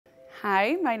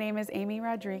Hi, my name is Aimee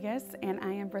Rodrigues, and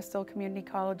I am Bristol Community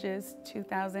College's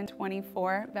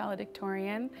 2024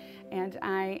 valedictorian, and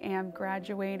I am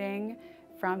graduating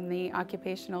from the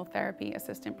Occupational Therapy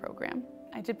Assistant Program.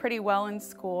 I did pretty well in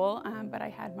school, but I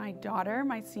had my daughter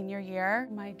my senior year.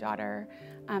 My daughter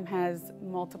has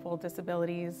multiple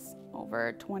disabilities,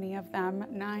 over 20 of them,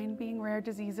 9 being rare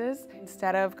diseases.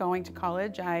 Instead of going to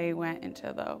college, I went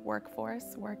into the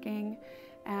workforce working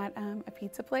at a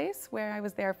pizza place where I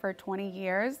was there for 20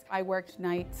 years. I worked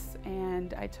nights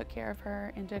and I took care of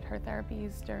her and did her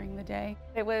therapies during the day.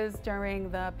 It was during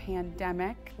the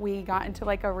pandemic. We got into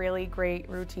like a really great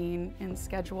routine and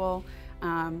schedule.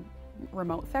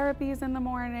 Remote therapies in the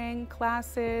morning,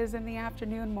 classes in the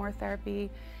afternoon, more therapy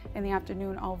in the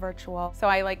afternoon, all virtual. So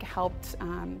I helped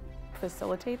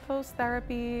facilitate those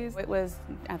therapies. It was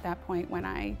at that point when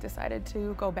I decided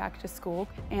to go back to school,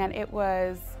 and it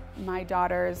was my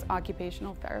daughter's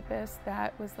occupational therapist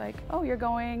that was like, oh, you're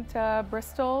going to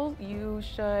Bristol, you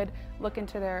should look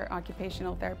into their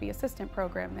occupational therapy assistant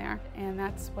program there. And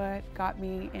that's what got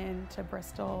me into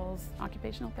Bristol's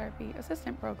occupational therapy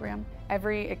assistant program.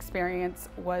 Every experience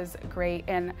was great,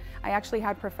 and I actually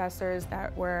had professors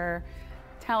that were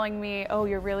telling me, oh,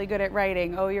 you're really good at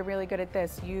writing, oh, you're really good at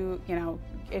this, you know,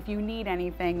 if you need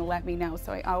anything, let me know.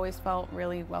 So I always felt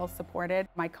really well supported.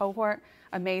 My cohort,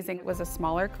 amazing. It was a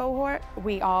smaller cohort.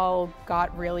 We all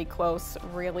got really close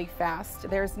really fast.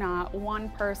 There's not one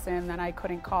person that I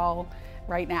couldn't call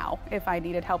right now if I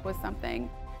needed help with something.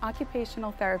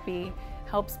 Occupational therapy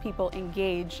helps people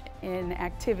engage in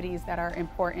activities that are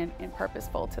important and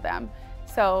purposeful to them.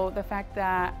 So the fact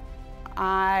that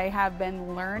I have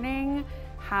been learning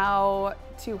how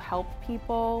to help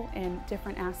people in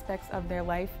different aspects of their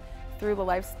life through the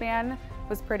lifespan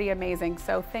was pretty amazing.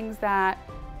 So things that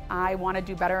I want to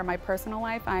do better in my personal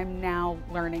life, I'm now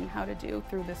learning how to do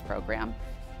through this program.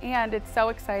 And it's so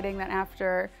exciting that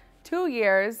after 2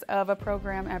 years of a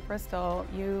program at Bristol,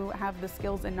 you have the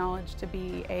skills and knowledge to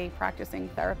be a practicing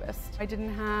therapist. I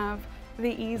didn't have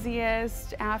the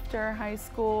easiest after high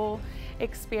school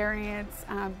experience,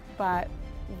 but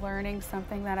learning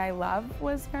something that I love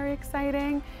was very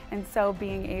exciting, and so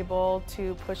being able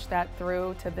to push that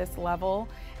through to this level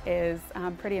is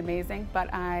pretty amazing.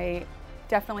 But I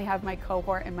definitely have my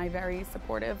cohort and my very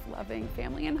supportive, loving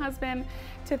family and husband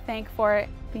to thank for it.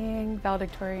 Being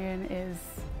valedictorian is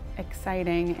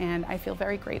exciting, and I feel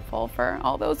very grateful for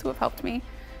all those who have helped me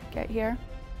get here.